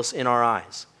marvelous in our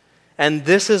eyes. And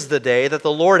this is the day that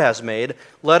the Lord has made.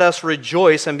 Let us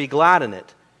rejoice and be glad in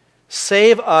it.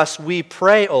 Save us, we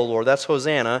pray, O Lord." That's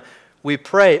Hosanna. "We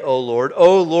pray, O Lord.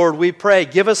 O Lord, we pray.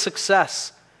 Give us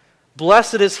success.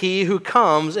 Blessed is he who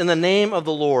comes in the name of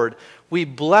the Lord. We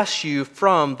bless you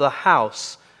from the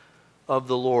house of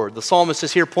the Lord." The psalmist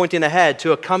is here pointing ahead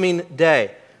to a coming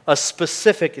day, a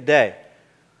specific day,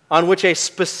 on which a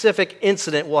specific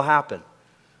incident will happen.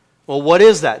 Well, what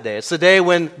is that day? It's the day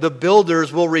when the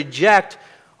builders will reject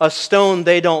a stone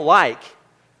they don't like.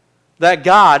 That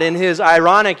God, in His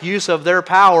ironic use of their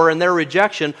power and their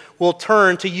rejection, will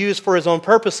turn to use for His own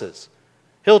purposes.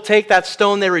 He'll take that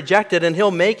stone they rejected and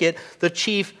He'll make it the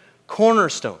chief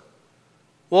cornerstone.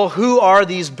 Well, who are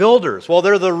these builders? Well,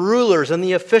 they're the rulers and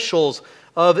the officials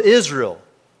of Israel.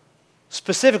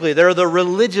 Specifically, they're the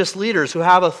religious leaders who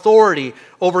have authority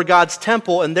over God's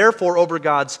temple and therefore over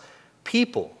God's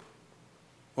people.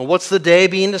 Well, what's the day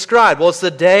being described? Well, it's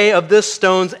the day of this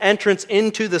stone's entrance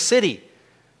into the city.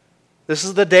 This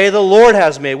is the day the Lord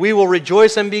has made. We will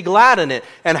rejoice and be glad in it.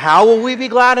 And how will we be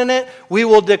glad in it? We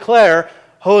will declare,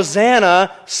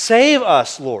 "Hosanna, save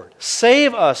us, Lord.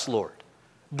 Save us, Lord.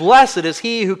 Blessed is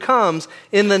he who comes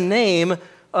in the name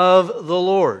of the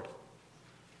Lord."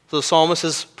 So the psalmist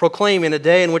is proclaiming a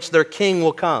day in which their king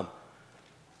will come,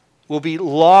 will be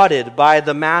lauded by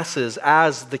the masses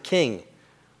as the king,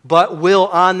 but will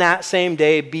on that same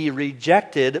day be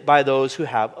rejected by those who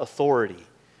have authority,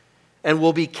 and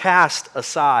will be cast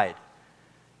aside.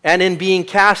 And in being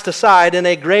cast aside, in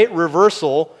a great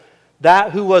reversal,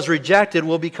 that who was rejected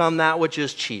will become that which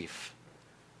is chief.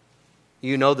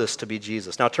 You know this to be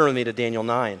Jesus. Now turn with me to Daniel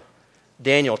 9.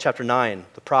 Daniel chapter 9,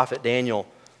 the prophet Daniel,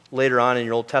 later on in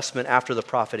your Old Testament after the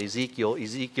prophet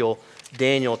Ezekiel,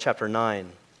 Daniel chapter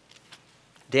 9.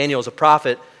 Daniel is a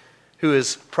prophet who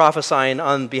is prophesying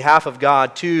on behalf of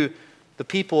God to the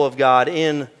people of God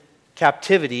in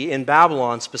captivity, in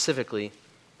Babylon specifically.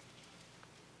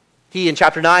 He, in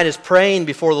chapter 9, is praying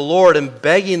before the Lord and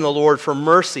begging the Lord for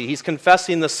mercy. He's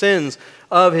confessing the sins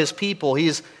of his people.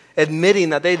 He's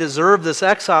admitting that they deserve this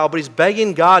exile, but he's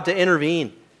begging God to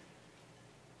intervene,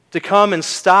 to come and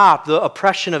stop the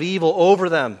oppression of evil over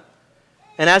them.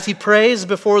 And as he prays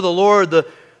before the Lord, the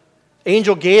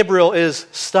angel Gabriel is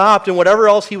stopped in whatever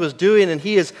else he was doing, and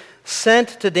he is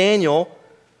sent to Daniel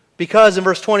because in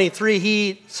verse 23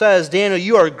 he says, "Daniel,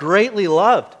 you are greatly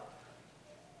loved.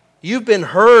 You've been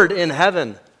heard in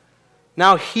heaven.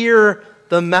 Now hear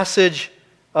the message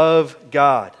of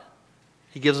God."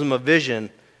 He gives him a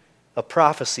vision, a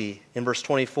prophecy in verse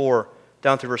 24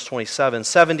 down through verse 27.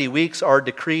 70 weeks are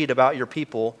decreed about your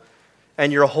people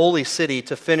and your holy city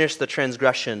to finish the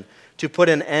transgression, to put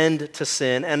an end to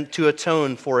sin and to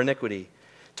atone for iniquity,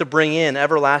 to bring in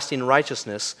everlasting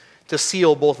righteousness, to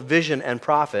seal both vision and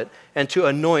prophet, and to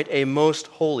anoint a most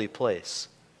holy place.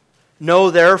 Know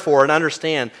therefore and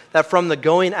understand that from the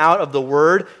going out of the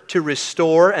word to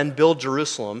restore and build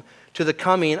Jerusalem to the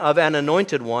coming of an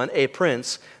anointed one, a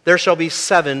prince, there shall be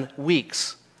 7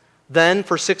 weeks. Then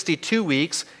for 62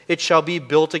 weeks it shall be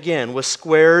built again with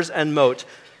squares and moat,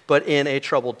 but in a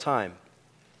troubled time.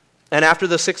 And after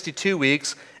the 62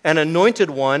 weeks, an anointed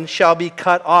one shall be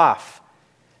cut off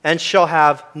and shall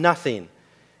have nothing.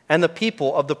 And the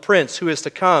people of the prince who is to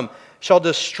come shall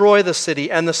destroy the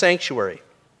city and the sanctuary.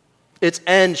 Its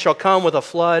end shall come with a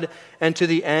flood, and to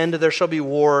the end there shall be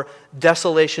war.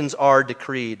 Desolations are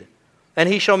decreed. And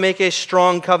he shall make a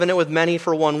strong covenant with many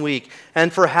for 1 week.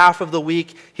 And for half of the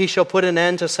week he shall put an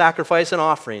end to sacrifice and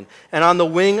offering. And on the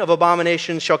wing of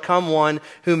abomination shall come one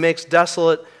who makes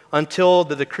desolate until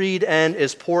the decreed end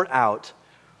is poured out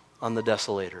on the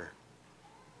desolator.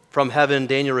 From heaven,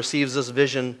 Daniel receives this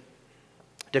vision,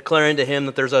 declaring to him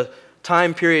that there's a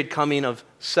time period coming of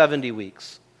 70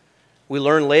 weeks, We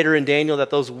learn later in Daniel that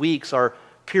those weeks are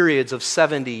periods of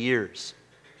 70 years.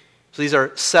 So these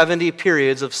are 70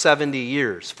 periods of 70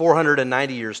 years,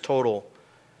 490 years total.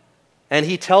 And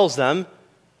he tells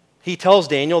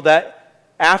Daniel that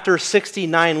after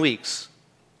 69 weeks,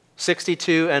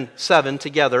 62 and 7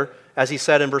 together, as he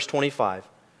said in verse 25,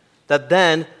 that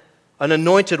then an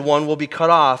anointed one will be cut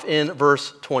off in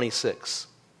verse 26.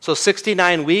 So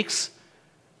 69 weeks,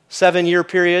 7-year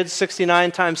periods,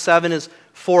 69 times 7 is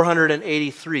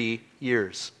 483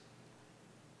 years.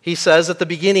 He says that the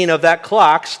beginning of that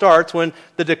clock starts when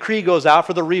the decree goes out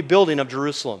for the rebuilding of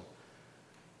Jerusalem.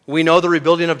 We know the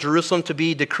rebuilding of Jerusalem to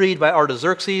be decreed by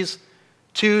Artaxerxes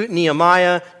to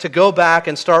Nehemiah to go back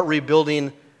and start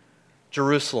rebuilding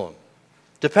Jerusalem.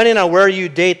 Depending on where you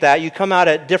date that, you come out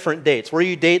at different dates, where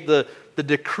you date the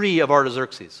decree of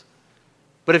Artaxerxes.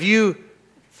 But if you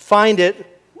find it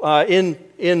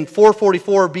in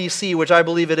 444 BC, which I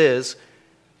believe it is,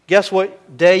 guess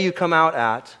what day you come out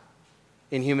at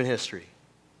in human history?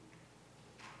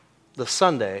 The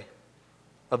Sunday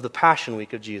of the Passion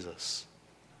Week of Jesus.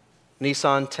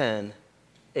 Nisan 10,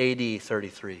 AD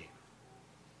 33.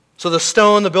 So the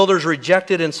stone the builders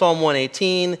rejected in Psalm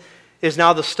 118 is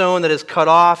now the stone that is cut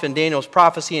off in Daniel's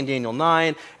prophecy in Daniel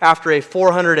 9 after a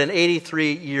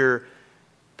 483-year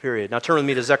period. Now turn with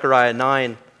me to Zechariah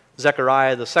 9.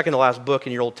 Zechariah, the second to last book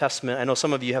in your Old Testament. I know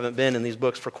some of you haven't been in these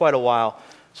books for quite a while,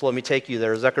 so let me take you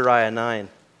there. Zechariah 9.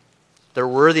 They're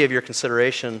worthy of your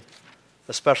consideration,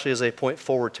 especially as they point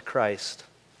forward to Christ.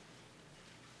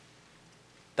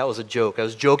 That was a joke. I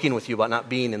was joking with you about not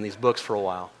being in these books for a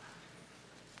while.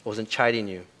 I wasn't chiding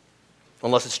you.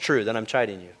 Unless it's true, then I'm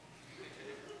chiding you.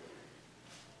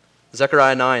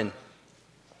 Zechariah 9.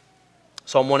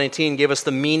 Psalm 118 gave us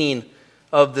the meaning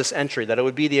of this entry, that it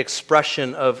would be the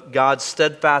expression of God's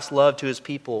steadfast love to his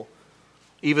people,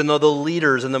 even though the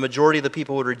leaders and the majority of the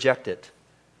people would reject it.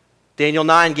 Daniel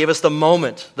 9 gave us the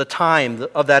moment, the time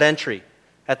of that entry,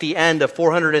 at the end of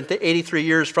 483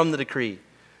 years from the decree.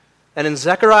 And in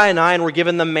Zechariah 9, we're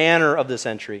given the manner of this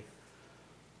entry.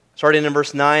 Starting in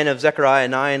verse 9 of Zechariah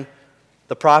 9,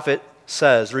 the prophet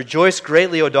says, "Rejoice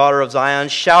greatly, O daughter of Zion.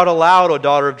 Shout aloud, O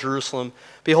daughter of Jerusalem.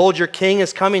 Behold, your king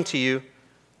is coming to you.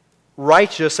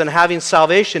 Righteous and having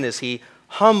salvation is he,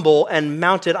 humble and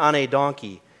mounted on a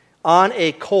donkey, on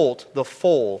a colt, the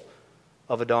foal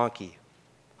of a donkey.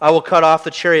 I will cut off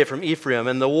the chariot from Ephraim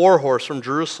and the war horse from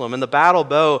Jerusalem, and the battle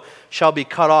bow shall be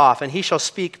cut off, and he shall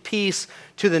speak peace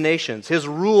to the nations. His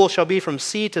rule shall be from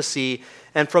sea to sea,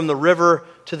 and from the river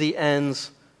to the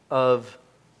ends of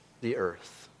the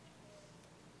earth."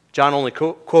 John only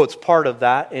quotes part of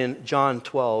that in John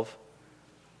 12,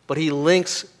 but he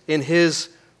links in his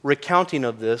recounting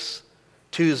of this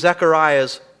to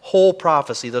Zechariah's whole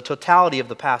prophecy, the totality of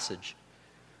the passage.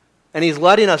 And he's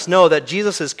letting us know that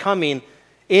Jesus is coming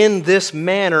in this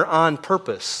manner on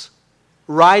purpose,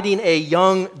 riding a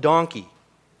young donkey.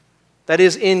 That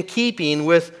is in keeping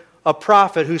with a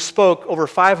prophet who spoke over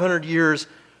 500 years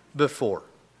before.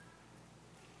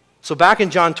 So back in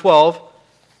John 12,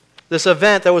 this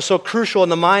event that was so crucial in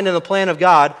the mind and the plan of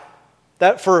God,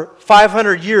 that for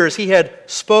 500 years he had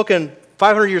spoken,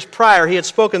 500 years prior, he had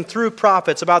spoken through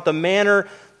prophets about the manner,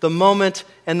 the moment,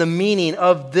 and the meaning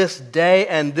of this day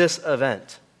and this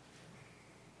event.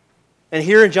 And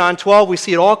here in John 12, we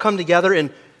see it all come together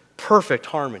in perfect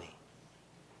harmony.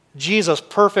 Jesus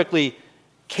perfectly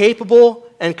capable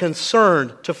and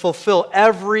concerned to fulfill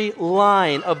every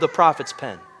line of the prophet's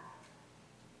pen.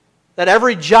 That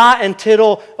every jot and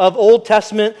tittle of Old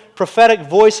Testament prophetic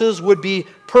voices would be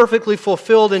perfectly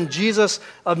fulfilled in Jesus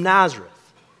of Nazareth.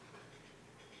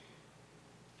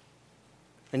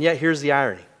 And yet here's the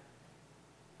irony.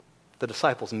 The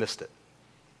disciples missed it.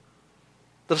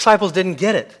 The disciples didn't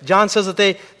get it. John says that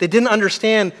they didn't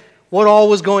understand what all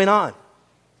was going on.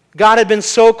 God had been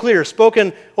so clear,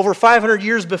 spoken over 500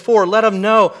 years before, let them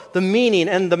know the meaning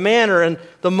and the manner and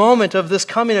the moment of this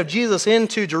coming of Jesus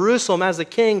into Jerusalem as the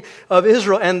King of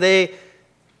Israel, and they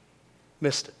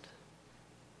missed it.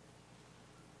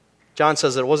 John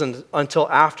says that it wasn't until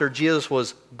after Jesus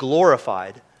was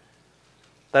glorified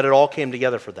that it all came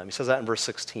together for them. He says that in verse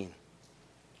 16.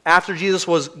 After Jesus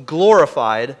was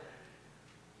glorified,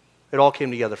 it all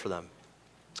came together for them.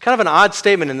 It's kind of an odd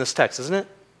statement in this text, isn't it?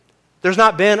 There's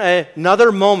not been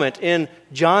another moment in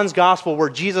John's gospel where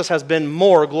Jesus has been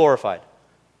more glorified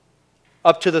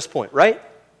up to this point, right?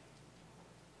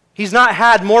 He's not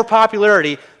had more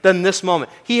popularity than this moment.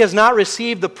 He has not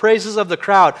received the praises of the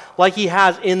crowd like he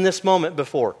has in this moment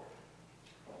before.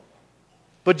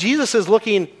 But Jesus is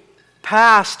looking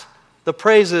past the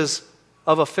praises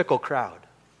of a fickle crowd.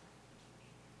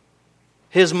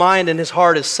 His mind and his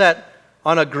heart is set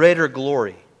on a greater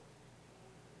glory.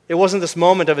 It wasn't this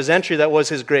moment of his entry that was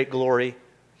his great glory.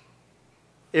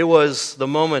 It was the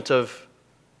moment of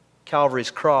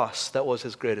Calvary's cross that was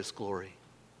his greatest glory.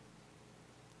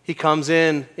 He comes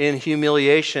in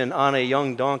humiliation on a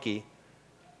young donkey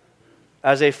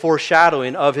as a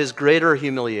foreshadowing of his greater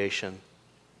humiliation,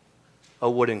 a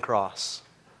wooden cross.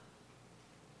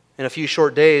 In a few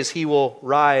short days, he will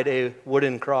ride a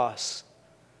wooden cross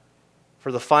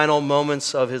for the final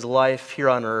moments of his life here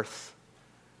on earth,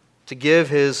 to give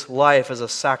his life as a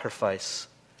sacrifice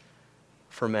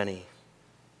for many.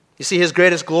 You see, his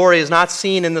greatest glory is not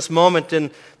seen in this moment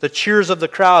in the cheers of the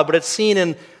crowd, but it's seen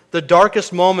in the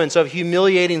darkest moments of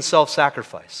humiliating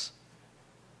self-sacrifice.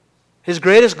 His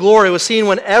greatest glory was seen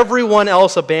when everyone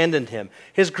else abandoned him.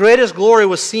 His greatest glory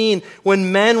was seen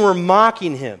when men were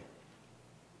mocking him,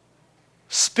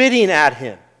 spitting at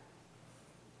him,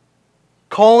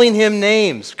 calling him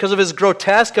names because of his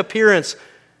grotesque appearance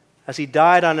as he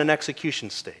died on an execution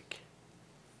stake.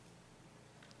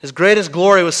 His greatest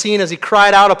glory was seen as he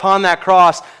cried out upon that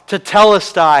cross,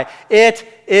 Tetelestai, it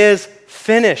is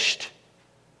finished.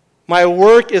 My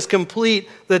work is complete.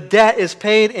 The debt is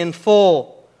paid in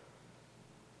full.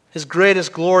 His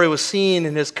greatest glory was seen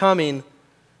in his coming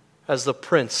as the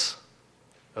Prince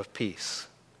of Peace.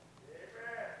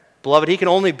 Amen. Beloved, he can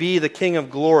only be the King of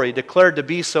glory, declared to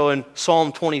be so in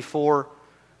Psalm 24,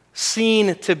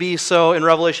 seen to be so in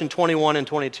Revelation 21 and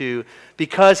 22,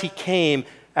 because he came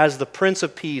as the Prince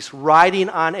of Peace, riding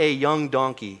on a young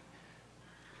donkey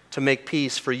to make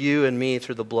peace for you and me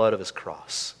through the blood of his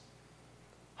cross.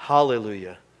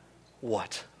 Hallelujah.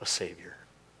 What a Savior.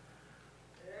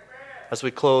 As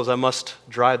we close, I must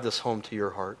drive this home to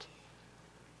your heart.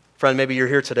 Friend, maybe you're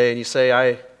here today and you say,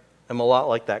 I am a lot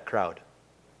like that crowd.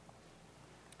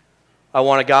 I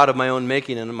want a God of my own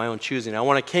making and my own choosing. I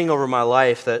want a king over my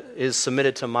life that is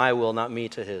submitted to my will, not me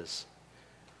to his.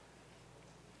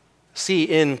 See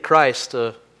in Christ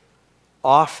an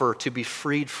offer to be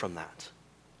freed from that.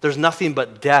 There's nothing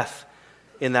but death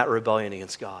in that rebellion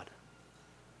against God.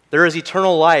 There is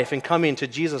eternal life in coming to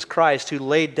Jesus Christ, who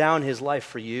laid down his life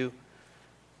for you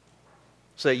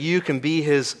so that you can be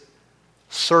his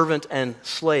servant and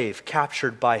slave,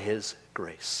 captured by his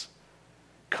grace.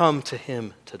 Come to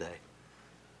him today.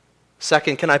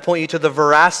 Second, can I point you to the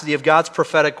veracity of God's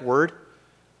prophetic word?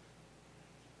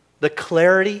 The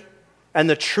clarity and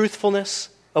the truthfulness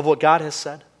of what God has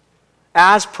said,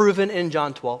 as proven in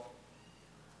John 12.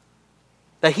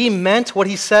 That he meant what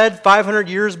he said 500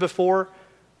 years before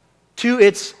to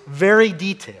its very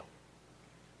detail.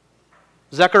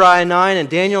 Zechariah 9 and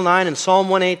Daniel 9 and Psalm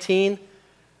 118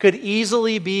 could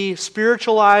easily be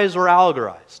spiritualized or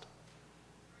allegorized.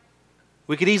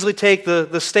 We could easily take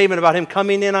the statement about him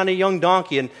coming in on a young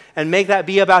donkey and make that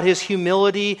be about his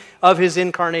humility of his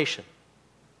incarnation.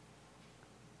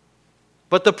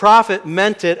 But the prophet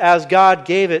meant it as God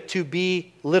gave it to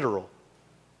be literal,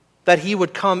 that he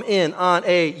would come in on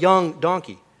a young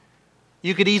donkey.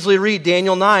 You could easily read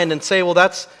Daniel 9 and say, well,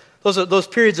 those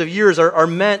periods of years are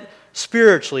meant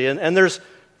spiritually, and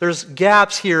there's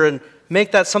gaps here, and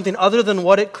make that something other than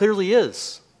what it clearly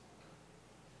is.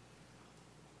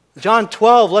 John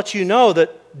 12 lets you know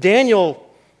that Daniel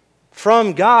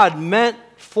from God meant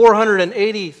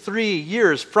 483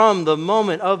 years from the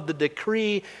moment of the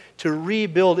decree to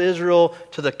rebuild Israel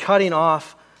to the cutting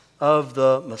off of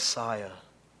the Messiah.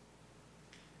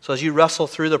 So as you wrestle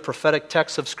through the prophetic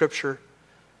texts of Scripture,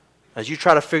 as you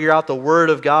try to figure out the Word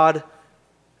of God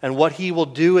and what he will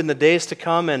do in the days to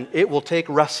come, and it will take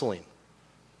wrestling.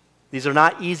 These are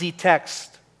not easy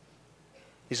texts.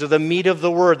 These are the meat of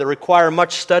the Word that require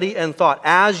much study and thought.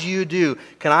 As you do,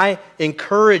 can I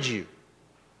encourage you?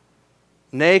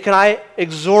 Nay, can I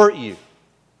exhort you?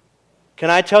 Can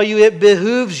I tell you it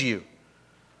behooves you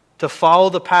to follow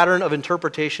the pattern of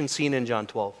interpretation seen in John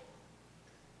 12?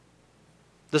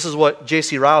 This is what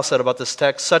J.C. Ryle said about this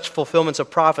text. Such fulfillments of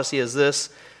prophecy as this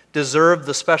deserve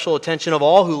the special attention of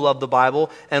all who love the Bible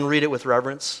and read it with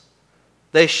reverence.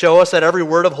 They show us that every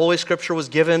word of Holy Scripture was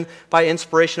given by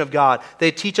inspiration of God.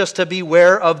 They teach us to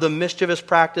beware of the mischievous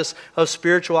practice of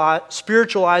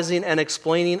spiritualizing and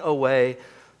explaining away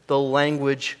the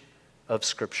language of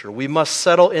Scripture. We must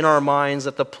settle in our minds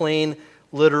that the plain,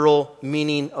 literal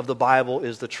meaning of the Bible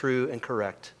is the true and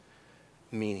correct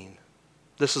meaning.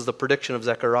 This is the prediction of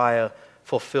Zechariah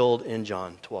fulfilled in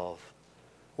John 12.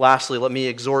 Lastly, let me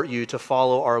exhort you to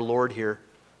follow our Lord here.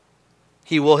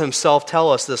 He will himself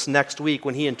tell us this next week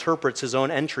when he interprets his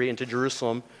own entry into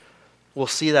Jerusalem. We'll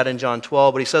see that in John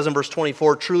 12. But he says in verse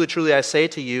 24, "Truly, truly, I say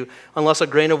to you, unless a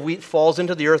grain of wheat falls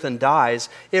into the earth and dies,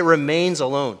 it remains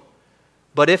alone.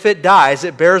 But if it dies,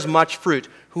 it bears much fruit.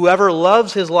 Whoever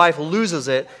loves his life loses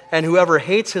it, and whoever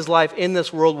hates his life in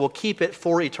this world will keep it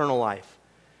for eternal life.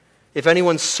 If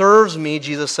anyone serves me,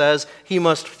 Jesus says, he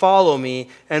must follow me,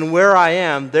 and where I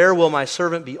am, there will my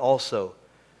servant be also.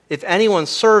 If anyone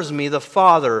serves me, the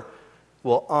Father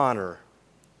will honor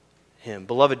him.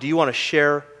 Beloved, do you want to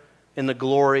share in the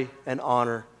glory and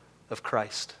honor of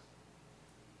Christ?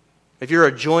 If you're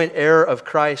a joint heir of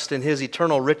Christ in his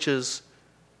eternal riches,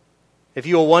 if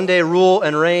you will one day rule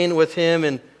and reign with him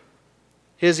in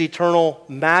his eternal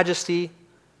majesty,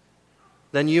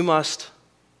 then you must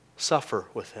suffer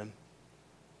with him.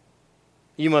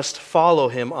 You must follow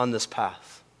him on this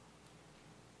path.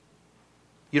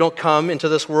 You don't come into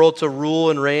this world to rule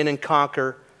and reign and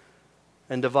conquer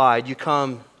and divide. You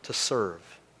come to serve.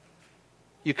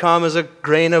 You come as a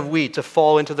grain of wheat to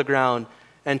fall into the ground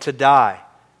and to die,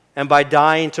 and by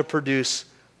dying to produce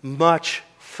much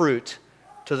fruit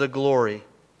to the glory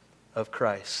of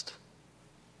Christ.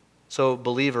 So,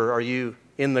 believer, are you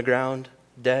in the ground,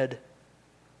 dead,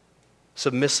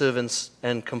 submissive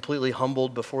and completely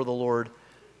humbled before the Lord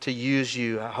to use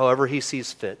you however he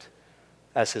sees fit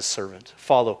as his servant?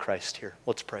 Follow Christ here.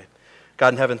 Let's pray.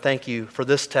 God in heaven, thank you for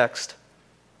this text,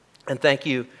 and thank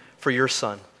you for your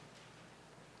Son.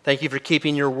 Thank you for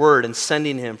keeping your word and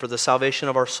sending him for the salvation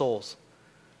of our souls.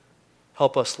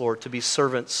 Help us, Lord, to be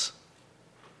servants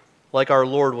like our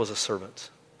Lord was a servant.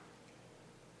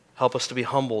 Help us to be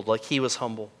humbled like he was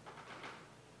humble.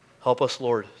 Help us,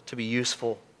 Lord, to be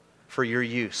useful for your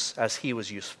use as he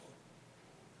was useful.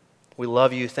 We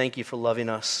love you. Thank you for loving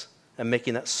us and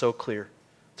making that so clear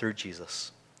through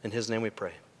Jesus. In his name we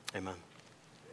pray. Amen.